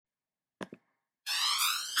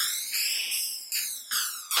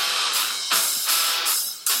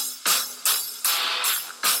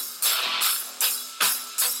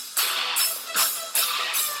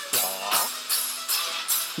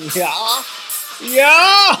Yeah.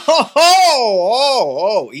 Yeah.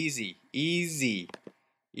 Oh, easy.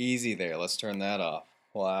 Easy there. Let's turn that off.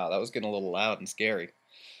 Wow, that was getting a little loud and scary.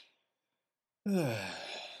 Put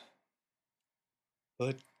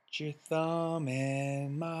your thumb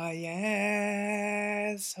in my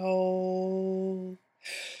asshole.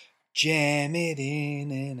 Jam it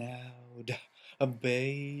in and out,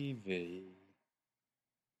 baby.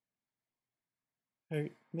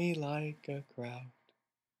 Hurt me like a kraut.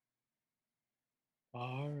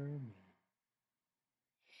 Army.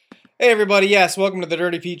 Hey everybody, yes, welcome to the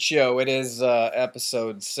Dirty Pete Show. It is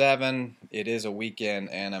episode 7. It is a weekend,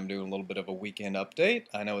 and I'm doing a little bit of a weekend update.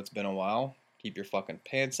 I know it's been a while. Keep your fucking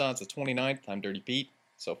pants on. It's the 29th. I'm Dirty Pete,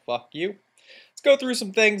 so fuck you. Let's go through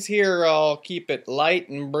some things here. I'll keep it light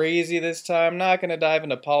and breezy this time. Not going to dive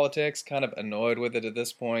into politics. Kind of annoyed with it at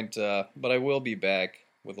this point, but I will be back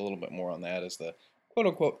with a little bit more on that as the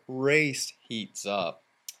quote-unquote race heats up.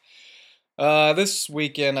 This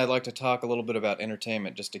weekend, I'd like to talk a little bit about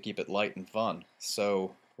entertainment just to keep it light and fun.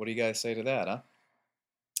 So, what do you guys say to that, huh?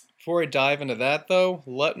 Before I dive into that, though,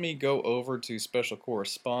 let me go over to special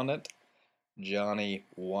correspondent Johnny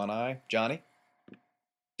One-Eye. Johnny?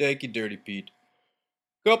 Thank you, Dirty Pete.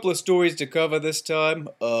 Couple of stories to cover this time.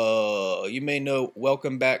 You may know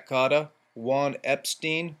Welcome Back Kotter, Juan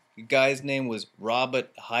Epstein. The guy's name was Robert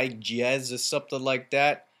Higez or something like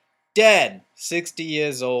that. Dead, 60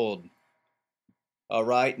 years old.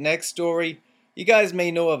 Alright, next story. You guys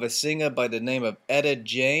may know of a singer by the name of Etta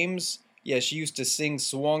James. Yeah, she used to sing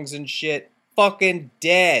songs and shit. Fucking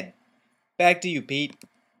dead. Back to you, Pete.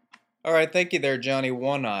 Alright, thank you there, Johnny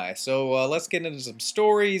One-Eye. So, let's get into some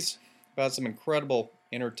stories about some incredible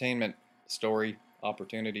entertainment story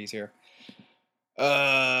opportunities here.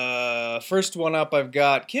 First one up I've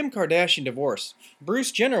got Kim Kardashian divorce.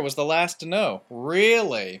 Bruce Jenner was the last to know.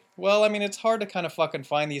 Really? Well, I mean, it's hard to kind of fucking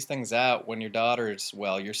find these things out when your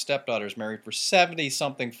your stepdaughter's married for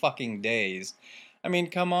 70-something fucking days. I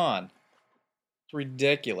mean, come on. It's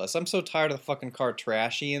ridiculous. I'm so tired of the fucking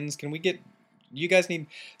Kardashians. You guys need...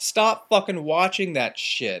 Stop fucking watching that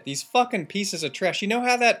shit. These fucking pieces of trash. You know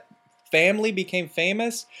how that family became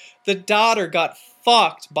famous? The daughter got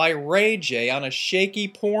fucked by Ray J on a shaky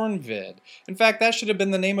porn vid. In fact, that should have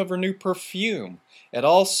been the name of her new perfume. It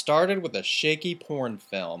all started with a shaky porn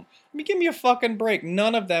film. I mean, give me a fucking break.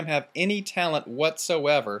 None of them have any talent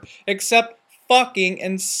whatsoever, except fucking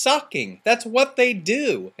and sucking. That's what they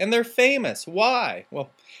do, and they're famous. Why?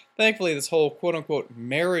 Well, thankfully this whole quote-unquote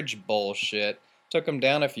marriage bullshit took them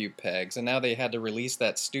down a few pegs, and now they had to release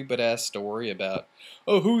that stupid-ass story about,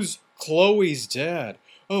 oh, who's Chloe's dad?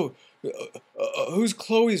 Oh, who's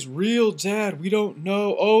Chloe's real dad? We don't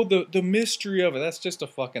know. Oh, the mystery of it. That's just a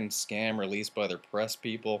fucking scam released by their press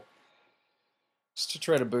people. Just to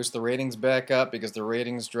try to boost the ratings back up because the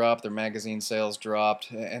ratings dropped, their magazine sales dropped,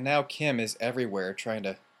 and now Kim is everywhere trying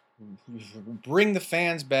to bring the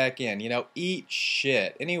fans back in. You know, eat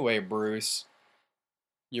shit. Anyway, Bruce,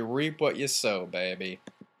 you reap what you sow, baby.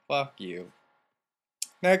 Fuck you.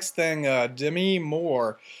 Next thing, Demi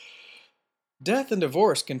Moore. Death and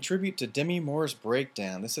divorce contribute to Demi Moore's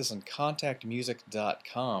breakdown. This is on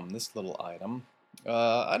contactmusic.com, this little item.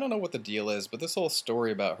 I don't know what the deal is, but this whole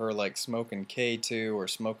story about her, like, smoking K2 or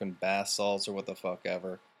smoking bath salts or what the fuck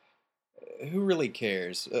ever. Who really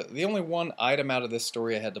cares? The only one item out of this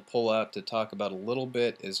story I had to pull out to talk about a little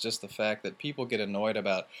bit is just the fact that people get annoyed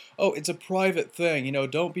about, oh, it's a private thing, you know,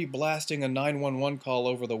 don't be blasting a 911 call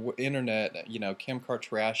over the internet. You know, Kim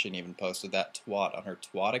Kardashian even posted that twat on her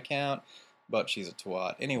twat account. But she's a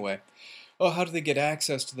twat. Anyway, oh, how do they get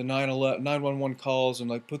access to the 911 calls and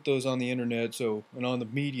like put those on the internet and on the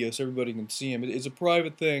media so everybody can see them? It's a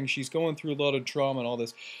private thing. She's going through a lot of trauma and all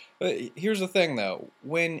this. But here's the thing, though.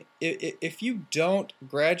 If you don't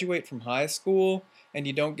graduate from high school and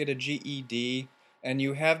you don't get a GED and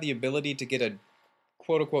you have the ability to get a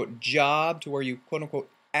quote-unquote job to where you quote-unquote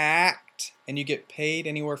act and you get paid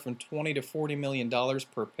anywhere from $20 to $40 million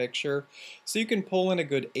per picture, so you can pull in a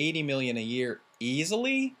good $80 million a year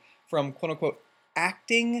easily from quote-unquote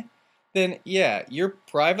acting, then yeah, your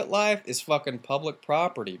private life is fucking public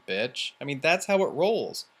property, bitch. I mean, that's how it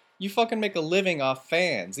rolls. You fucking make a living off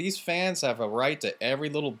fans. These fans have a right to every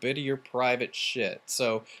little bit of your private shit.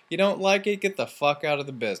 So, you don't like it, get the fuck out of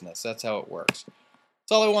the business. That's how it works.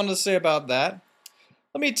 That's all I wanted to say about that.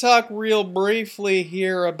 Let me talk real briefly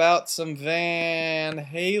here about some Van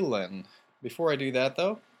Halen. Before I do that,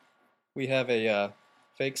 though, we have a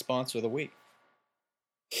fake sponsor of the week.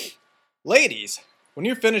 Ladies, when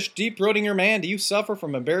you're finished deep-throating your man, do you suffer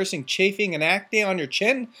from embarrassing chafing and acne on your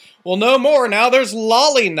chin? Well, no more. Now there's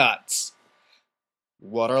Lolly Nuts.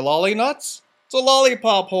 What are Lolly Nuts? It's a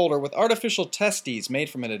lollipop holder with artificial testes made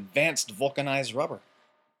from an advanced vulcanized rubber.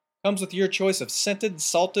 Comes with your choice of scented,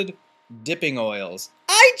 salted dipping oils.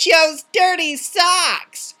 I chose dirty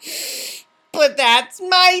socks! But that's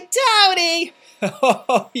my Tony!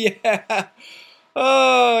 Oh, yeah.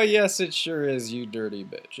 Oh, yes, it sure is, you dirty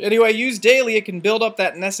bitch. Anyway, use daily. It can build up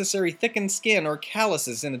that necessary thickened skin or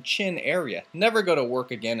calluses in the chin area. Never go to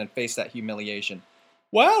work again and face that humiliation.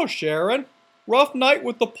 Wow, Sharon. Rough night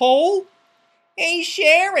with the pole? Hey,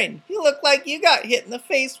 Sharon, you look like you got hit in the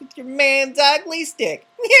face with your man's ugly stick.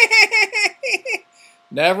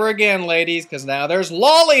 Never again, ladies, because now there's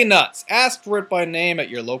Lolly Nuts. Ask for it by name at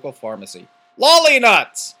your local pharmacy. Lolly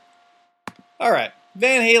Nuts! Alright,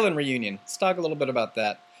 Van Halen reunion. Let's talk a little bit about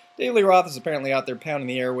that. David Lee Roth is apparently out there pounding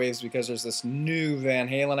the airwaves because there's this new Van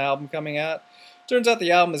Halen album coming out. Turns out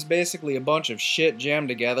the album is basically a bunch of shit jammed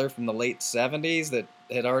together from the late 70s that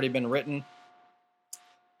had already been written.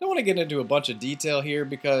 Don't want to get into a bunch of detail here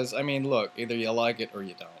because, I mean, look, either you like it or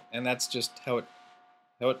you don't. And that's just how it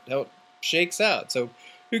shakes out. So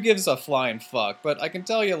who gives a flying fuck? But I can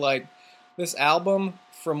tell you, like, this album,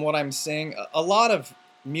 from what I'm seeing, a lot of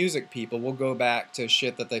music people will go back to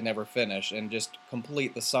shit that they never finish and just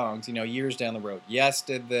complete the songs, you know, years down the road. Yes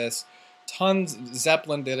did this. Tons,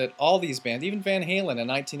 Zeppelin did it. All these bands, even Van Halen in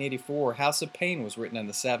 1984, House of Pain was written in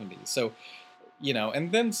the 70s. So, you know,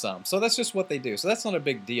 and then some. So that's just what they do. So that's not a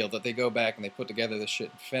big deal that they go back and they put together this shit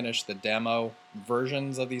and finish the demo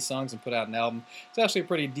versions of these songs and put out an album. It's actually a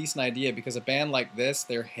pretty decent idea because a band like this,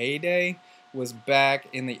 their heyday was back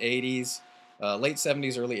in the 80s, late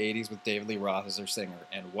 70s, early 80s with David Lee Roth as their singer.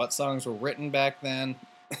 And what songs were written back then?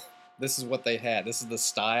 This is what they had. This is the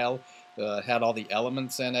style. Had all the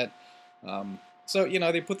elements in it. So, you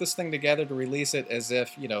know, they put this thing together to release it as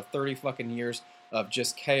if, you know, 30 fucking years of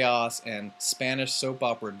just chaos and Spanish soap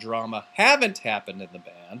opera drama haven't happened in the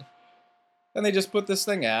band. And they just put this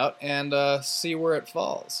thing out and see where it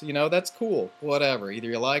falls. You know, that's cool. Whatever. Either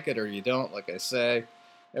you like it or you don't. Like I say,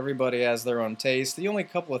 everybody has their own taste. The only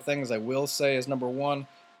couple of things I will say is, number one,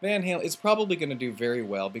 Van Halen is probably going to do very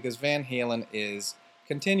well because Van Halen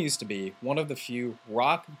continues to be one of the few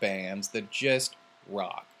rock bands that just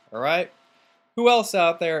rock. All right? Who else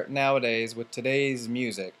out there nowadays with today's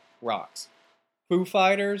music rocks? Foo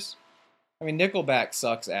Fighters? I mean, Nickelback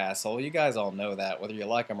sucks, asshole. You guys all know that, whether you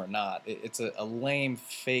like them or not. It's a lame,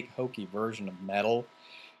 fake, hokey version of metal.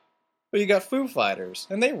 But you got Foo Fighters,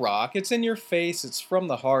 and they rock. It's in your face. It's from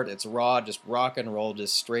the heart. It's raw, just rock and roll,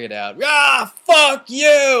 just straight out, ah, fuck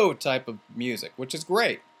you type of music, which is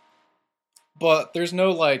great. But there's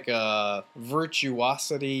no, like,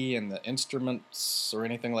 virtuosity in the instruments or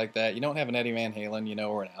anything like that. You don't have an Eddie Van Halen, you know,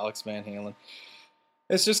 or an Alex Van Halen.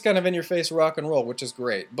 It's just kind of in-your-face rock and roll, which is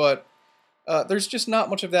great. But there's just not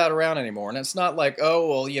much of that around anymore. And it's not like, oh,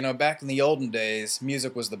 well, you know, back in the olden days,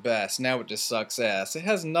 music was the best. Now it just sucks ass. It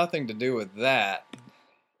has nothing to do with that.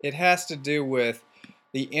 It has to do with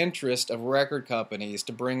the interest of record companies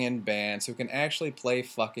to bring in bands who can actually play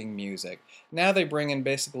fucking music. Now they bring in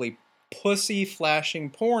basically pussy-flashing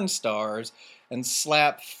porn stars and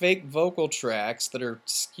slap fake vocal tracks that are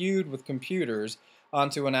skewed with computers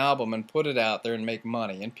onto an album and put it out there and make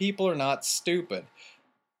money. And people are not stupid.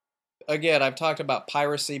 Again, I've talked about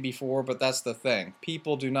piracy before, but that's the thing.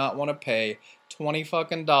 People do not want to pay $20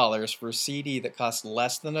 fucking for a CD that costs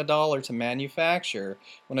less than $1 to manufacture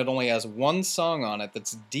when it only has one song on it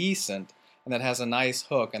that's decent and that has a nice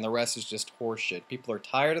hook, and the rest is just horseshit. People are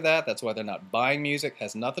tired of that. That's why they're not buying music. It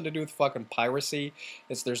has nothing to do with fucking piracy.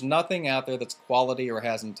 There's nothing out there that's quality or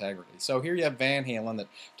has integrity. So here you have Van Halen that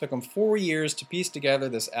took them 4 years to piece together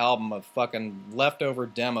this album of fucking leftover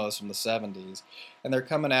demos from the 70s. And they're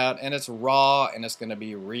coming out, and it's raw, and it's going to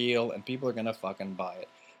be real, and people are going to fucking buy it.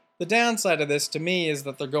 The downside of this, to me, is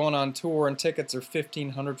that they're going on tour and tickets are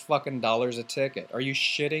 $1,500 fucking a ticket. Are you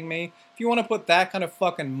shitting me? If you want to put that kind of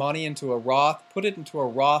fucking money into a Roth, put it into a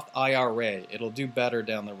Roth IRA. It'll do better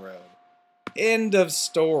down the road. End of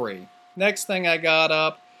story. Next thing I got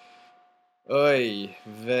up. Oy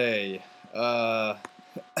vey.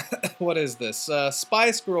 What is this?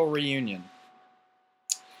 Spice Girl reunion.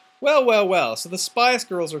 Well. So the Spice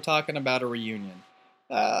Girls are talking about a reunion.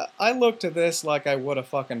 I looked at this like I would a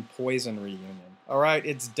fucking Poison reunion. Alright,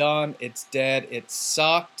 it's done, it's dead, it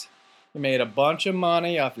sucked. You made a bunch of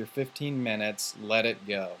money off your 15 minutes, let it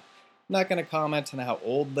go. I'm not going to comment on how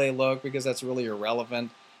old they look because that's really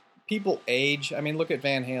irrelevant. People age. I mean, look at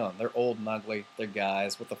Van Halen. They're old and ugly. They're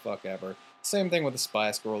guys. What the fuck ever. Same thing with the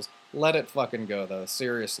Spice Girls. Let it fucking go, though.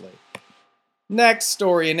 Seriously. Next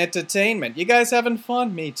story in entertainment. You guys having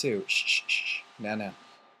fun? Me too. Shh. No.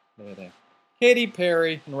 There. Katy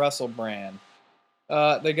Perry and Russell Brand.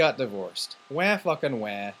 They got divorced. Wah fucking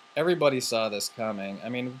wah. Everybody saw this coming. I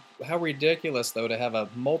mean, how ridiculous, though, to have a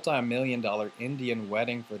multi-million-dollar Indian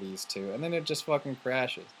wedding for these two, and then it just fucking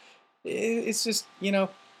crashes. It's just,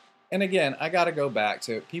 and again, I gotta go back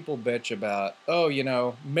to it. People bitch about,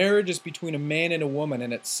 oh, marriage is between a man and a woman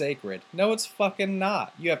and it's sacred. No, it's fucking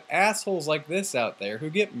not. You have assholes like this out there who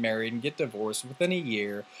get married and get divorced within a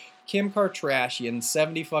year. Kim Kardashian,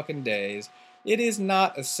 70 fucking days. It is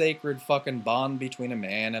not a sacred fucking bond between a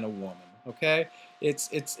man and a woman, okay?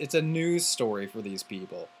 It's a news story for these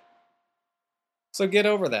people. So get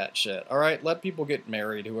over that shit, alright? Let people get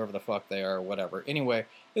married, whoever the fuck they are, or whatever. Anyway,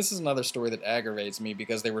 this is another story that aggravates me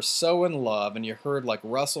because they were so in love, and you heard like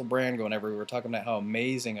Russell Brand going everywhere talking about how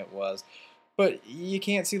amazing it was. But you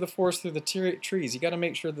can't see the forest through the trees. You gotta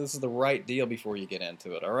make sure this is the right deal before you get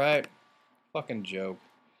into it, alright? Fucking joke.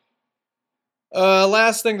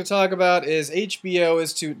 Last thing to talk about is HBO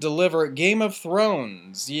is to deliver Game of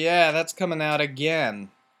Thrones. Yeah, that's coming out again.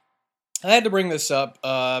 I had to bring this up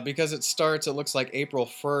because it looks like April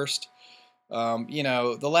 1st.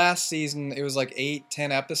 The last season, it was like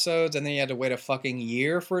 8-10 episodes, and then you had to wait a fucking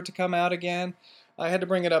year for it to come out again. I had to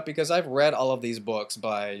bring it up because I've read all of these books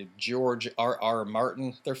by George R.R.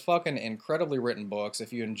 Martin. They're fucking incredibly written books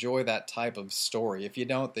if you enjoy that type of story. If you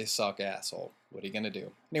don't, they suck, asshole. What are you going to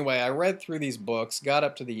do? Anyway, I read through these books, got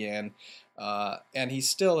up to the end, and he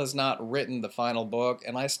still has not written the final book,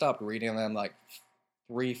 and I stopped reading them like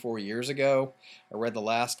 3-4 years ago. I read the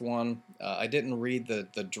last one. I didn't read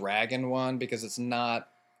the dragon one because it's not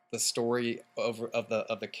the story of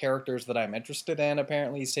the characters that I'm interested in.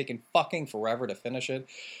 Apparently, he's taking fucking forever to finish it.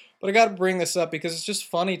 But I got to bring this up because it's just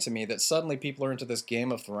funny to me that suddenly people are into this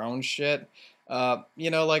Game of Thrones shit.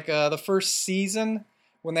 The first season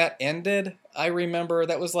when that ended, I remember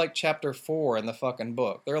that was like chapter 4 in the fucking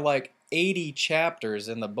book. There are like 80 chapters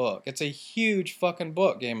in the book. It's a huge fucking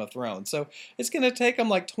book, Game of Thrones. So it's going to take them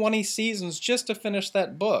like 20 seasons just to finish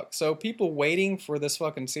that book. So people waiting for this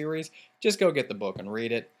fucking series, just go get the book and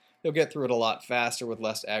read it. You'll get through it a lot faster with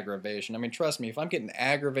less aggravation. I mean, trust me, if I'm getting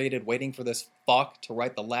aggravated waiting for this fuck to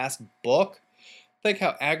write the last book, think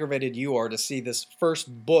how aggravated you are to see this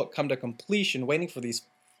first book come to completion waiting for these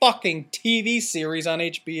fucking TV series on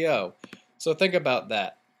HBO. So think about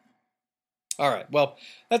that. Alright, well,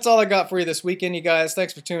 that's all I got for you this weekend, you guys.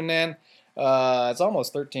 Thanks for tuning in. It's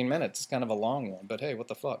almost 13 minutes. It's kind of a long one, but hey, what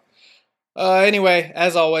the fuck. Anyway,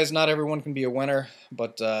 as always, not everyone can be a winner,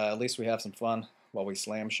 but at least we have some fun while we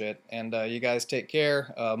slam shit. And you guys take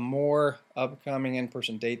care. More upcoming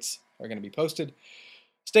in-person dates are going to be posted.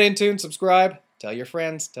 Stay in tune, subscribe, tell your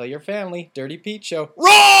friends, tell your family. Dirty Pete Show.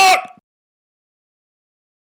 Roar!